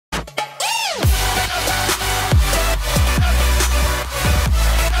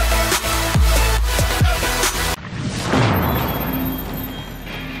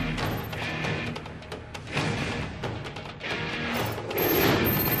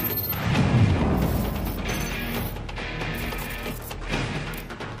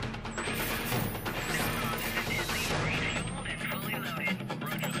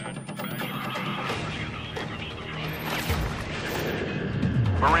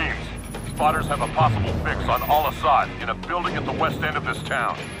spotters have a possible fix on Al-Assad in a building at the west end of this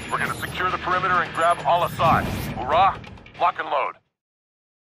town. We're gonna secure the perimeter and grab Al-Assad. Hurrah! Lock and load.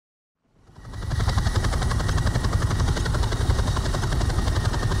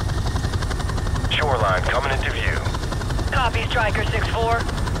 Shoreline coming into view. Copy, Striker 6-4.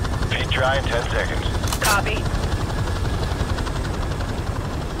 Feet dry in 10 seconds. Copy.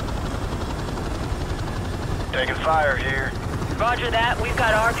 Taking fire here. Roger that. We've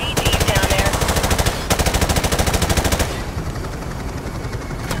got RPGs down there.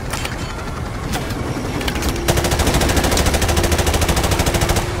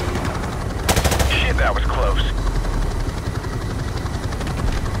 Shit, that was close.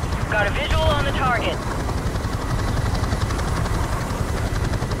 Got a visual on the target.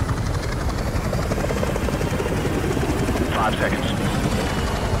 Seconds.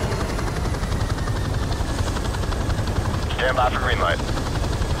 Stand by for green light.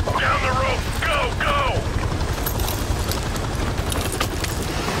 Down the rope! Go, go!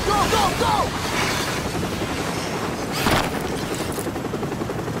 Go, go, go!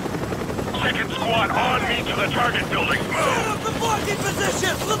 Second squad on me to the target building. Set Move! up the blocking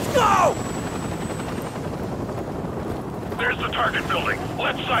positions! Let's go! There's the target building.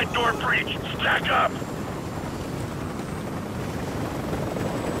 Left side door breach. Stack up!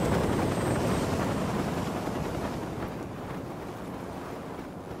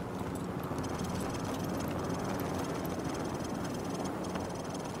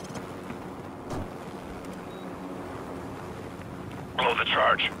 Blow the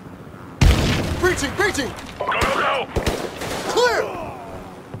charge. Breaching! Breaching! Go, go, go! Clear!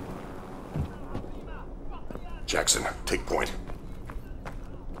 Jackson, take point.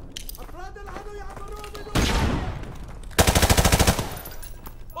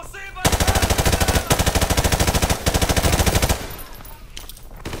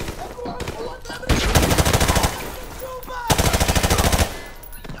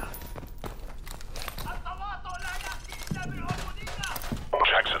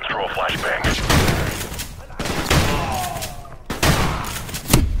 Jackson, throw a flashbang.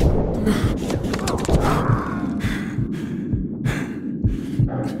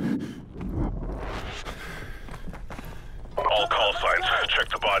 All call signs. Check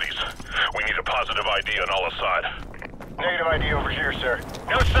the bodies. We need a positive ID on Al-Assad. Negative ID over here, sir.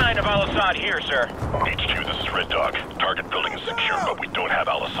 No sign of Al-Assad here, sir. HQ, this is Red Dog. Target building is secure, but we don't have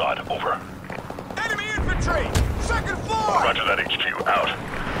Al-Assad. Over. Enemy infantry! Second floor! Roger that, HQ. Out.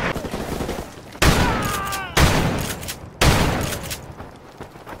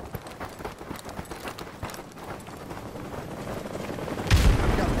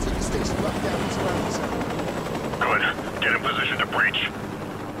 I've got the TV station locked down and surrounded, sir. Good. Get in position to breach.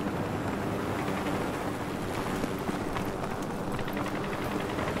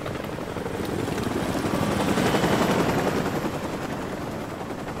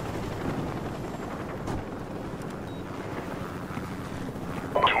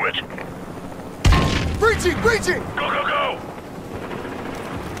 Do it. Breaching! Breaching! Go, go, go!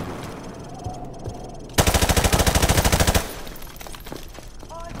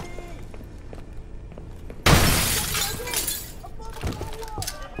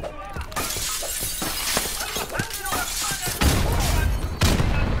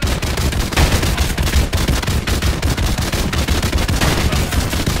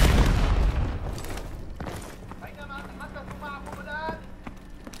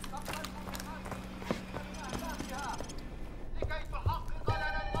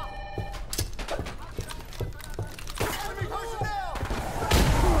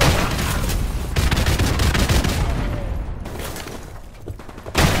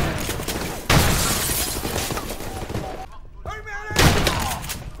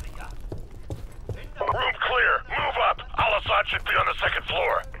 Room clear. Move up. Al-Assad should be on the second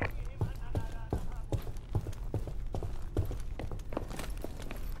floor.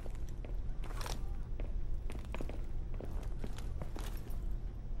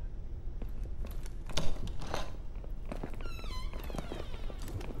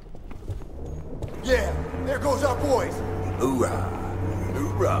 Yeah, there goes our boys. Hoorah!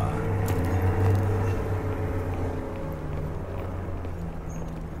 Hoorah!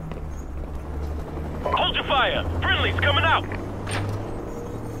 Hold your fire! Friendly's coming out!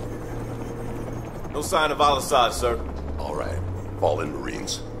 No sign of Al-Assad, sir. All right. Fall in,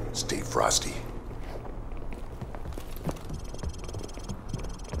 Marines. Stay frosty.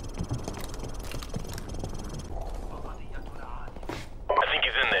 I think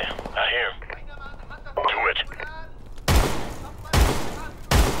he's in there. I hear him. Do it.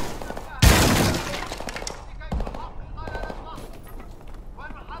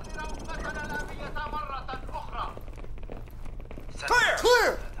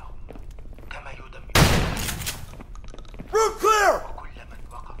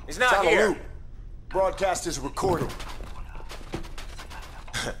 here. Broadcast is recorded.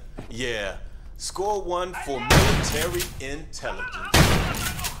 Yeah. Score 1 for military intelligence.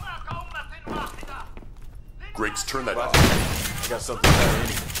 Griggs, turn that off. I got something better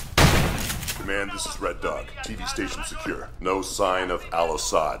anyway. Command, this is Red Dog. TV station secure. No sign of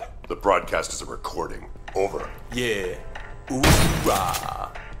Al-Assad. The broadcast is a recording. Over. Yeah.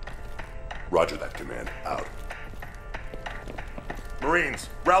 Hoorah. Roger that, Command. Out. Marines,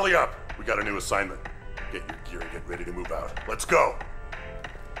 rally up. We got a new assignment. Get your gear and get ready to move out. Let's go.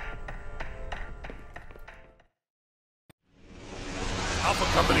 Alpha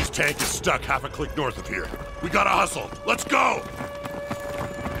Company's tank is stuck half a click north of here. We gotta hustle. Let's go!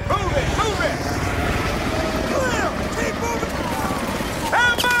 Move it! Move it! Clear! Keep moving!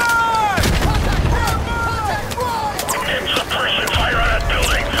 Hammer! Contact! Right! Get suppression fire on that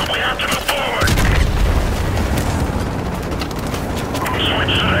building. We have to move forward.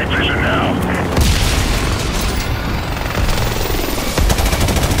 Switch to night vision now.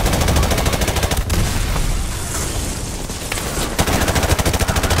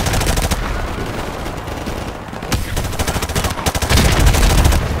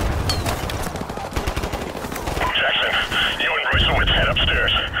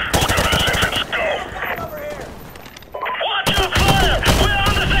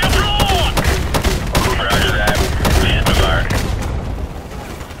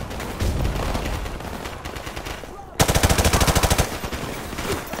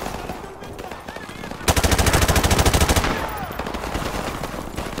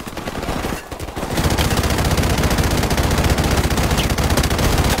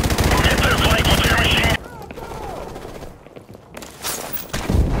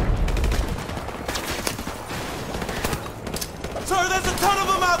 Sir, there's a ton of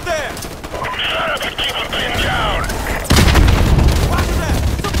them out there! Shut up and keep them pinned down! Watch that!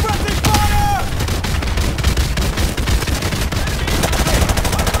 Suppressing fire!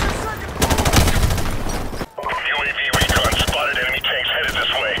 UAV recon spotted enemy tanks headed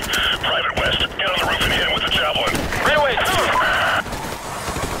this way. Private West, get on the roof and hit him with the javelin. Right away,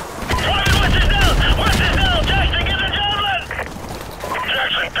 Private West is down! West is down! Jackson, get the javelin!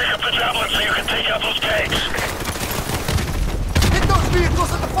 Jackson, pick up the javelin so you can take out those tanks. Hit those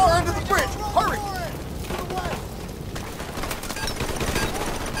vehicles at the far end of the bridge! Hurry!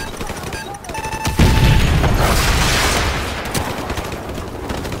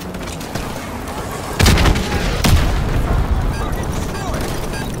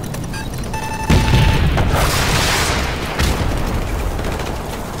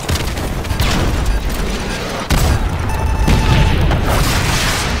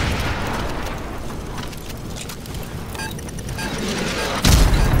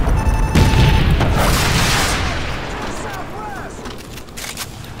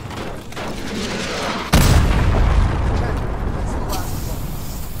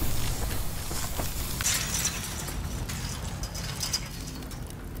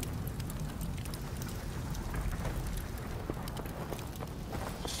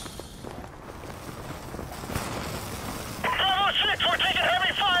 We're taking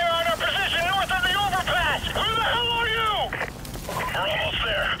heavy fire on our position north of the overpass! Who the hell are you? We're almost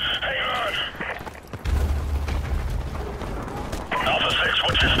there. Hang on. Alpha 6,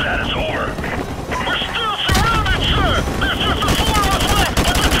 what's your status? Over. We're still surrounded, sir! There's just the 4 of us left,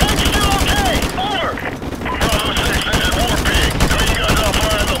 but the tank's still okay! Over! Bravo 6, this is Warpig. Throw you guys off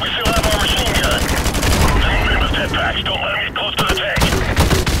our end, but we still have our machine gun. Move in with jetpacks. Don't let them get close to the tank.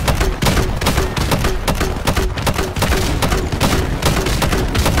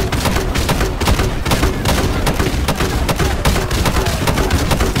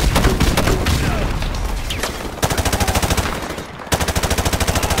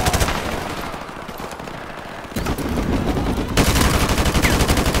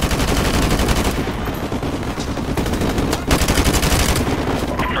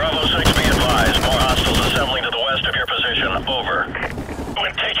 Over.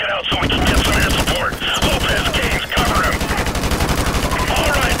 We're taken out so we can get some air support. Lopez gains, cover him.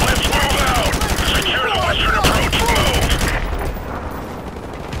 All right, let's move out. Secure the western approach. Move.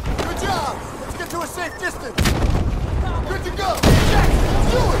 Good job! Let's get to a safe distance! Good to go! Jackson, let's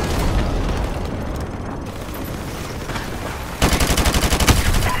do it!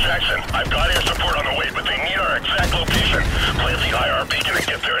 Jackson, I've got air support on the way, but they need our exact location. Plant the IR beacon and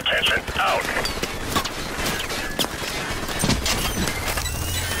get their attention. Out.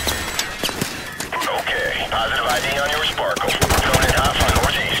 Okay, positive ID on your Sparkle. Coming in hot from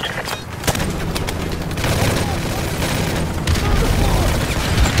northeast.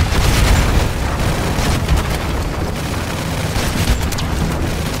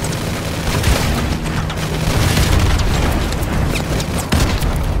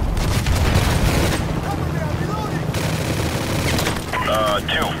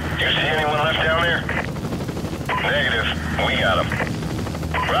 Negative. We got him.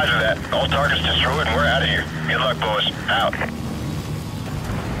 Roger that. All targets destroyed and we're out of here. Good luck, boys. Out.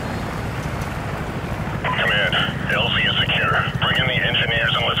 Command, LZ is secure. Bring in the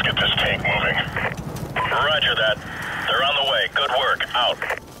engineers and let's get this tank moving. Roger that. They're on the way. Good work. Out.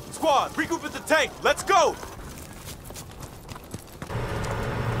 Squad, regroup at the tank. Let's go!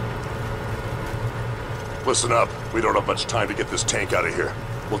 Listen up. We don't have much time to get this tank out of here.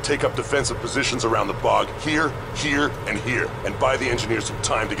 We'll take up defensive positions around the bog here, here, and here, and buy the engineers some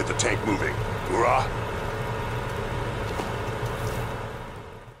time to get the tank moving. Hoorah!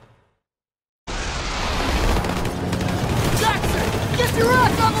 Jackson, get your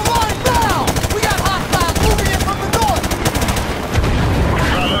ass on the line now! We got hostiles moving in from the north!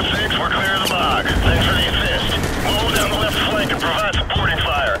 Bravo 6, we're clear of the bog. Thanks for the assist. Move down the left flank and provide supporting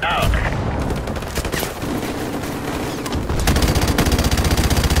fire. Out.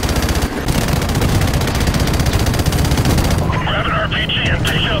 Grab an RPG and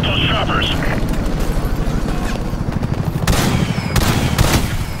take out those choppers.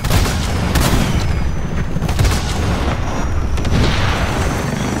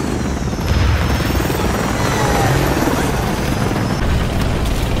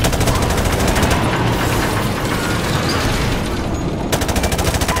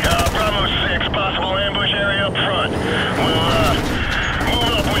 Bravo 6, possible ambush area up front. We'll, move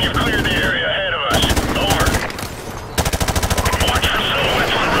up when you've cleared the area ahead of us. Over. Watch for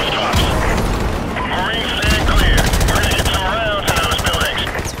silhouettes on the rooftops. Marines stand clear. We're gonna get some rounds into those buildings.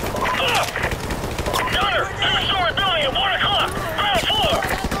 Up! Gunner! Two-story building at 1 o'clock! Ground floor!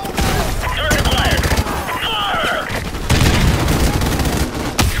 Target acquired. Fire!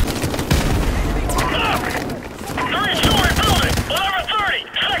 Up! Three-story building! 11:30!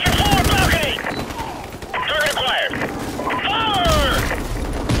 Second floor balcony! Target acquired. Fire!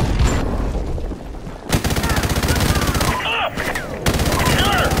 Up!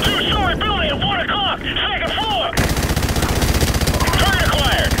 Gunner! Two-story building at 1 o'clock! Second floor! Target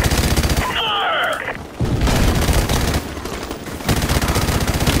acquired. Fire!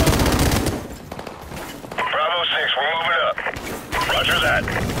 Bravo 6, we're moving up. Roger that.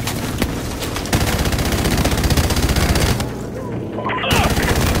 Up!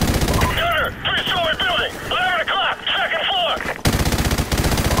 Gunner! Three-story building! 11 o'clock! Second floor!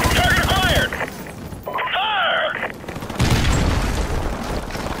 Target acquired. Fire!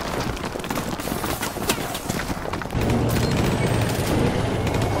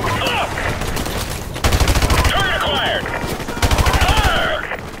 Up! Target acquired. Fire!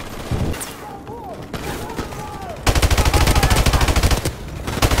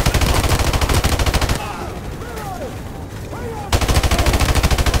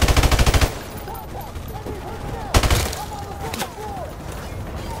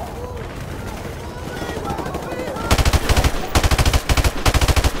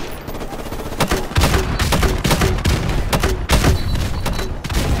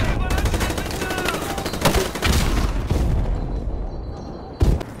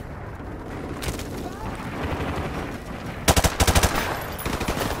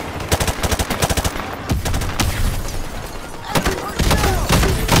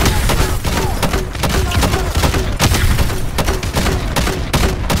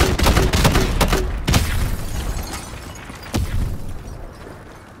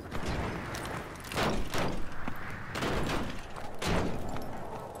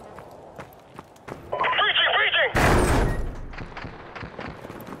 Breaching!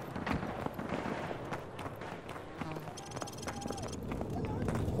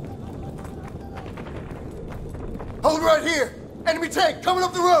 Hold right here! Enemy tank coming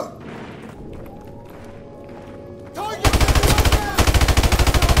up the road! Target!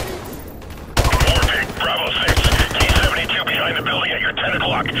 Warping, Bravo 6. T-72 behind the building at your 10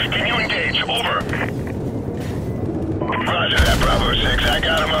 o'clock. Can you engage? Over. Roger that, Bravo 6. I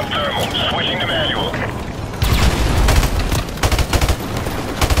got him on thermal. Switching to manual.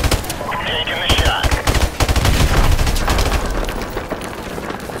 Taking the shot.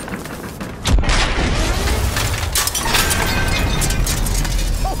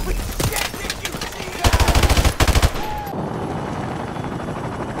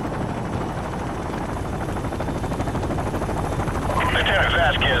 Lieutenant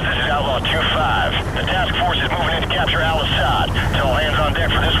Vasquez, this is Outlaw 2-5. The task force is moving in to capture Al-Assad. Tell hands on deck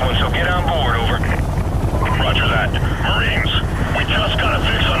for this one, so get on board, over. Roger that. Marines, we just got a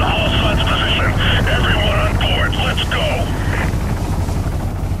fix on Al-Assad's position. Everyone on board, let's go!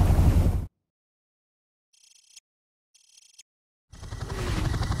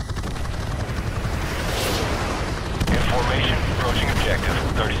 In formation, approaching objective.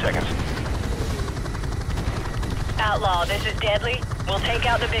 30 seconds. Outlaw, this is Deadly. We'll take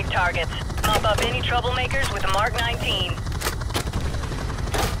out the big targets. Mop up any troublemakers with the Mark 19.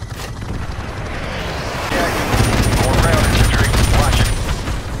 Going around infantry. Watch it.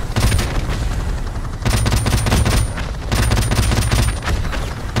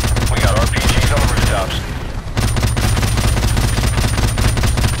 We got RPGs on the rooftops.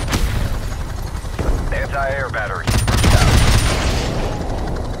 Anti-air battery.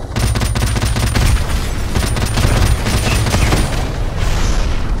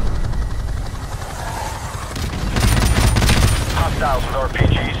 Hostiles with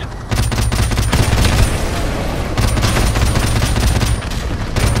RPGs.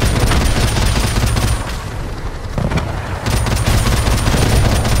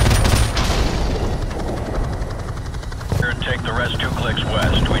 Take the rest 2 clicks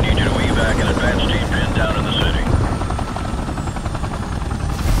west. We need you to evac an advanced team pinned down in the city.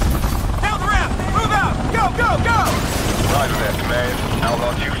 Down the ramp! Move out! Go, go, go! Roger that, command.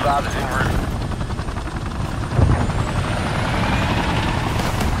 Outlaw 2-5 is en route.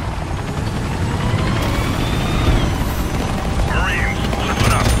 Marines,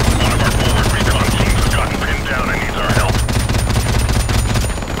 listen up. One of our forward recon teams has gotten pinned down and needs our help.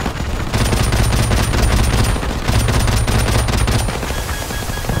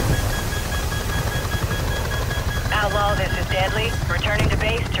 Outlaw, this is Deadly. Returning to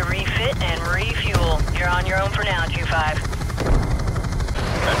base to refit and refuel. You're on your own for now, 2-5.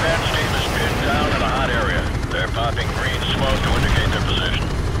 Advanced team is pinned down in a hot area. They're popping green smoke to indicate their position.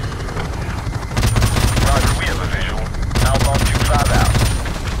 Roger, we have a visual. Outlaw 2-5 out.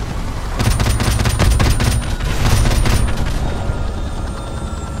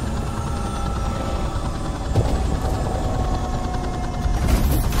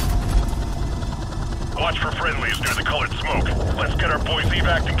 Watch for friendlies near the colored smoke. Let's get our boys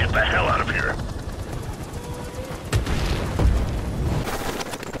evac and get the hell out of here.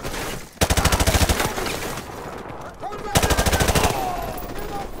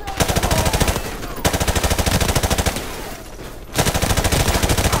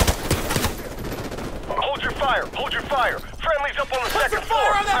 Hold your fire! Hold your fire! Friendly's up on the second floor!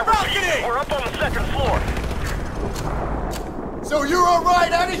 fire on that I repeat, balcony! we're up on the second floor! So you're all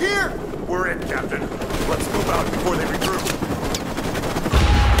right out of here? We're in, Captain. Let's move out before they regroup.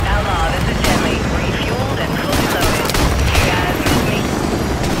 Outlaw, this is Deadly. Refueled and fully loaded. You guys with me?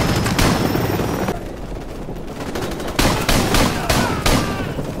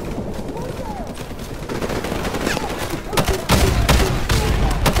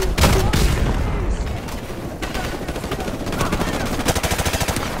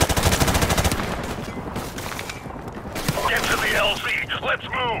 Get to the LZ. Let's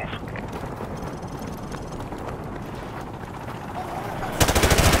move.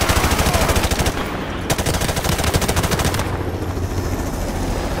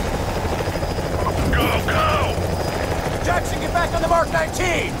 Jackson, get back on the Mark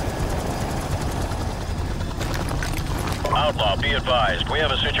 19! Outlaw, be advised. We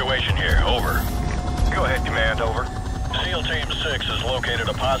have a situation here. Over. Go ahead, Command. Over. SEAL Team 6 has located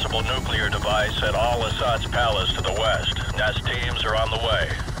a possible nuclear device at Al-Assad's palace to the west. Nest teams are on the way.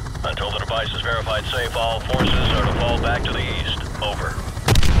 Until the device is verified safe, all forces are to fall back to the east. Over.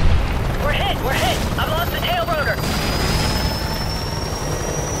 We're hit! We're hit! I've lost the tail rotor!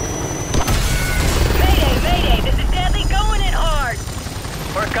 Mayday! Mayday! This is Deadly going in hard!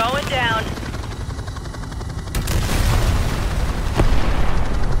 We're going down.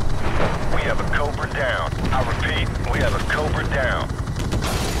 We have a Cobra down. I repeat, we have a Cobra down.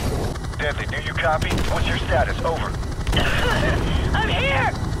 Deadly, do you copy? What's your status? Over. I'm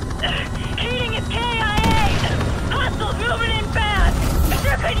here! Heating is KIA! Hostiles moving in fast! I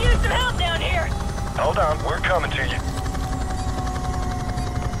sure could use some help down here! Hold on, we're coming to you.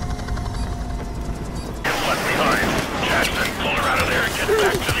 Get left behind. Jackson, pull her out of there and get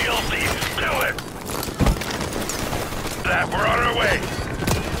back to the LZ. Do it. That, we're on our way.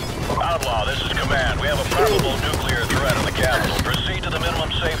 Outlaw, this is Command. We have a probable nuclear threat in the capital. Proceed to the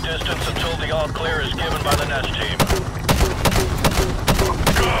minimum safe distance until the all-clear is given by the Nest team.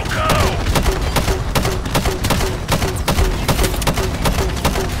 Go, go!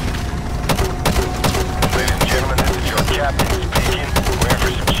 Ladies and gentlemen, this is your captain speaking. We're in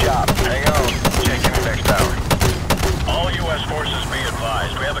for some chop. Hang on. Checking the next hour. All U.S. forces be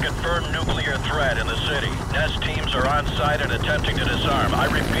advised. We have a confirmed nuclear threat in the city. Nest teams are on site and attempting to disarm. I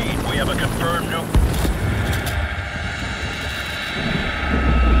repeat, we have a confirmed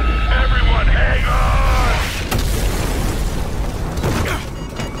Everyone, hang on!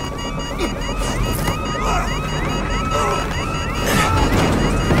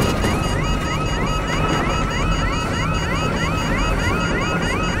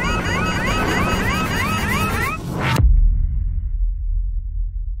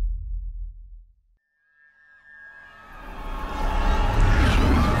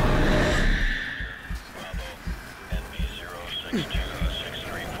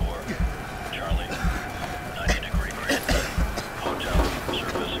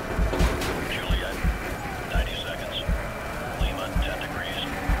 Surface. Juliet, 90 seconds. Lima, 10 degrees.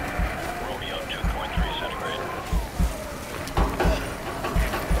 Romeo, 2.3 centigrade.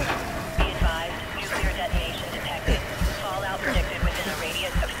 Be advised, nuclear detonation detected. Fallout predicted within a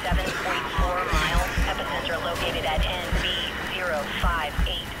radius of 7.4 miles. Epicenter located at NB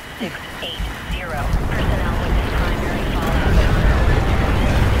 05868.